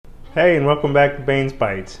Hey, and welcome back to Bain's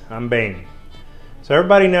Bites. I'm Bain. So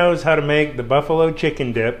everybody knows how to make the buffalo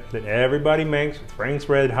chicken dip that everybody makes with Frank's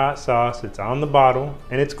Red Hot sauce. It's on the bottle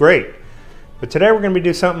and it's great. But today we're going to be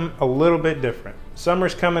doing something a little bit different.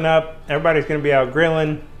 Summer's coming up, everybody's going to be out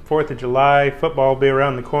grilling, 4th of July, football will be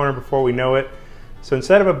around the corner before we know it. So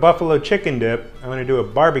instead of a buffalo chicken dip, I'm going to do a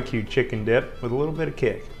barbecue chicken dip with a little bit of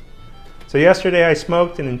kick. So yesterday I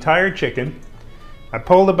smoked an entire chicken. I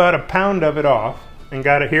pulled about a pound of it off and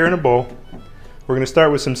got it here in a bowl. We're going to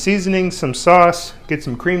start with some seasonings, some sauce, get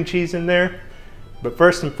some cream cheese in there. But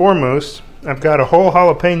first and foremost, I've got a whole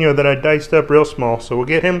jalapeno that I diced up real small, so we'll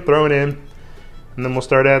get him thrown in and then we'll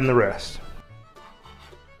start adding the rest.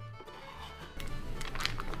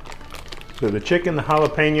 So the chicken, the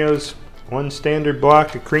jalapenos, one standard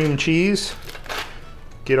block of cream cheese.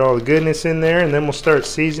 Get all the goodness in there and then we'll start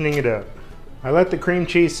seasoning it up. I let the cream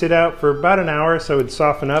cheese sit out for about an hour so it'd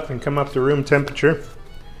soften up and come up to room temperature.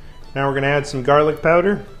 Now we're going to add some garlic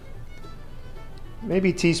powder,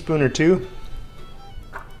 maybe a teaspoon or two.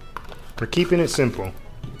 We're keeping it simple.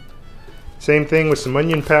 Same thing with some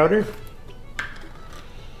onion powder.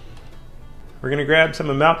 We're going to grab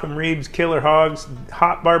some of Malcom Reed's Killer Hogs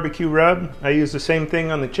Hot BBQ Rub. I used the same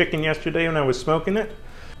thing on the chicken yesterday when I was smoking it.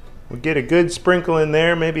 We'll get a good sprinkle in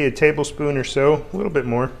there, maybe a tablespoon or so, a little bit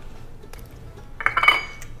more.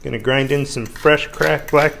 Gonna grind in some fresh cracked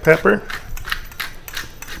black pepper.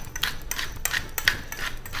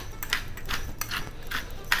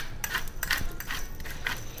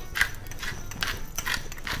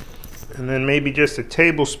 And then maybe just a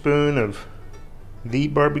tablespoon of the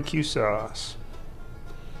barbecue sauce.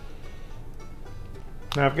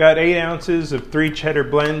 Now I've got 8 ounces of 3 cheddar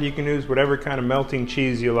blend. You can use whatever kind of melting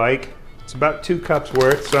cheese you like. It's about 2 cups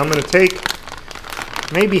worth, so I'm gonna take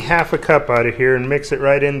maybe half a cup out of here and mix it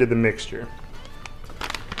right into the mixture.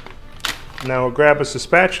 Now we'll grab us a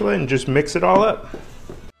spatula and just mix it all up.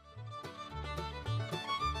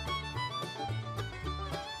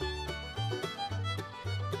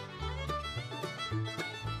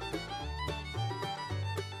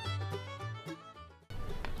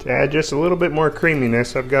 To add just a little bit more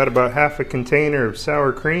creaminess, I've got about half a container of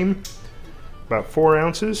sour cream, about 4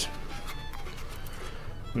 ounces.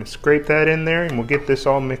 I'm going to scrape that in there and we'll get this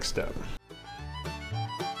all mixed up.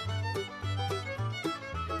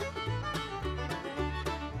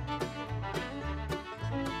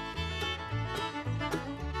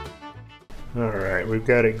 Alright, we've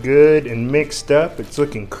got it good and mixed up. It's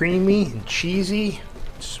looking creamy and cheesy.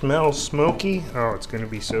 It smells smoky. Oh, it's going to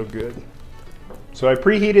be so good. So I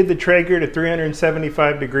preheated the Traeger to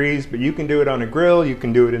 375 degrees, but you can do it on a grill, you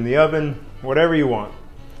can do it in the oven, whatever you want.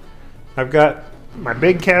 I've got my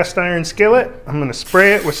big cast iron skillet. I'm going to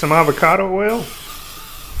spray it with some avocado oil.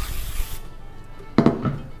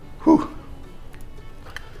 Whew.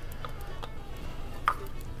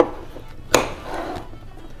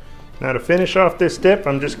 Now to finish off this dip,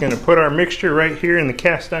 I'm just going to put our mixture right here in the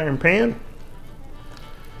cast iron pan.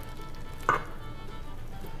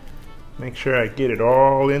 Make sure I get it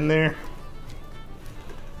all in there.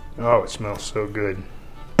 Oh, it smells so good.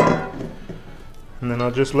 And then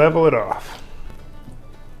I'll just level it off.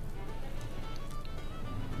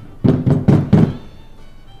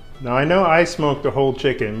 Now I know I smoked the whole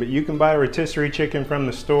chicken, but you can buy rotisserie chicken from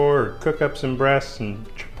the store or cook up some breasts and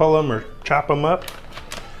pull them or chop them up.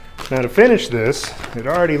 Now to finish this, it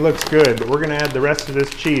already looks good, but we're going to add the rest of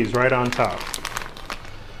this cheese right on top.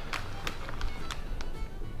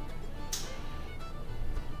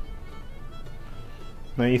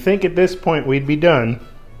 Now you think at this point we'd be done,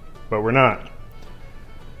 but we're not.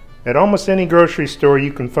 At almost any grocery store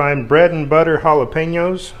you can find bread and butter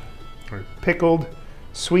jalapenos, or pickled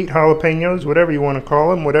sweet jalapenos, whatever you want to call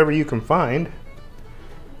them, whatever you can find.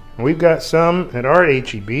 And we've got some at our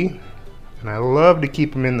H-E-B, and I love to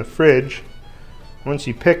keep them in the fridge. Once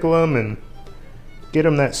you pickle them and get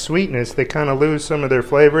them that sweetness, they kind of lose some of their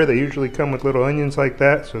flavor. They usually come with little onions like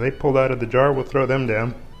that, so they pulled out of the jar, we'll throw them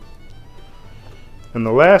down. And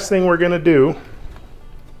the last thing we're going to do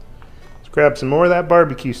is grab some more of that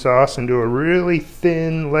barbecue sauce and do a really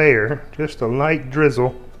thin layer, just a light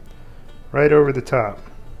drizzle, right over the top.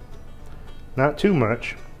 Not too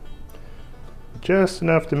much, just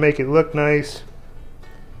enough to make it look nice.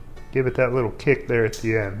 Give it that little kick there at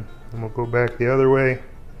the end. And we'll go back the other way,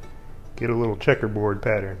 get a little checkerboard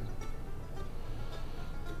pattern.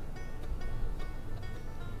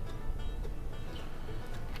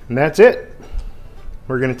 And that's it.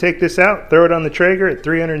 We're going to take this out, throw it on the Traeger at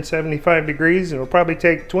 375 degrees, and it'll probably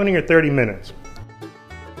take 20 or 30 minutes.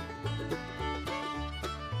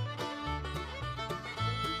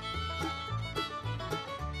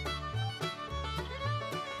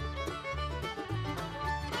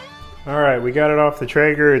 Alright, we got it off the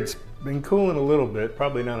Traeger. It's been cooling a little bit,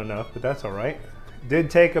 probably not enough, but that's alright. Did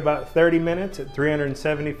take about 30 minutes at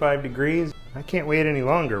 375 degrees. I can't wait any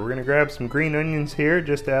longer. We're gonna grab some green onions here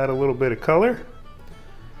just to add a little bit of color.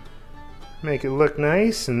 Make it look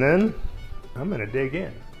nice, and then I'm gonna dig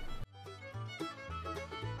in.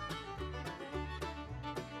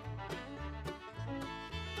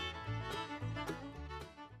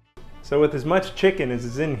 So with as much chicken as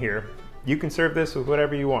is in here, you can serve this with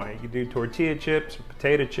whatever you want. You could do tortilla chips or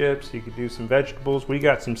potato chips. You could do some vegetables. We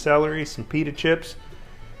got some celery, some pita chips,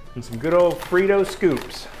 and some good old Frito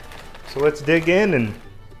scoops. So let's dig in and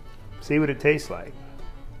see what it tastes like.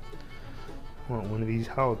 I want one of these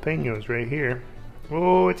jalapeños right here.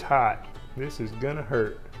 Oh, it's hot. This is gonna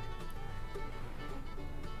hurt.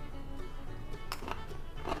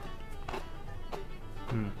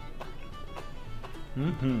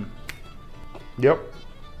 Yep.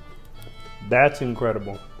 That's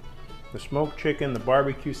incredible. The smoked chicken, the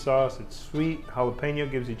barbecue sauce, it's sweet. Jalapeno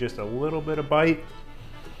gives you just a little bit of bite.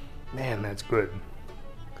 Man, that's good.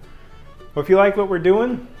 Well, if you like what we're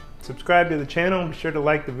doing, subscribe to the channel. Be sure to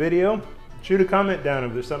like the video. Shoot a comment down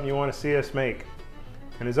if there's something you want to see us make.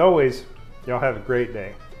 And as always, y'all have a great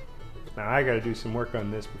day. Now I gotta do some work on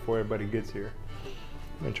this before everybody gets here.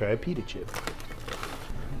 I'm gonna try a pita chip.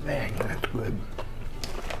 Man, that's good.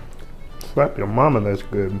 Slap your mama, that's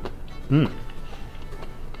good.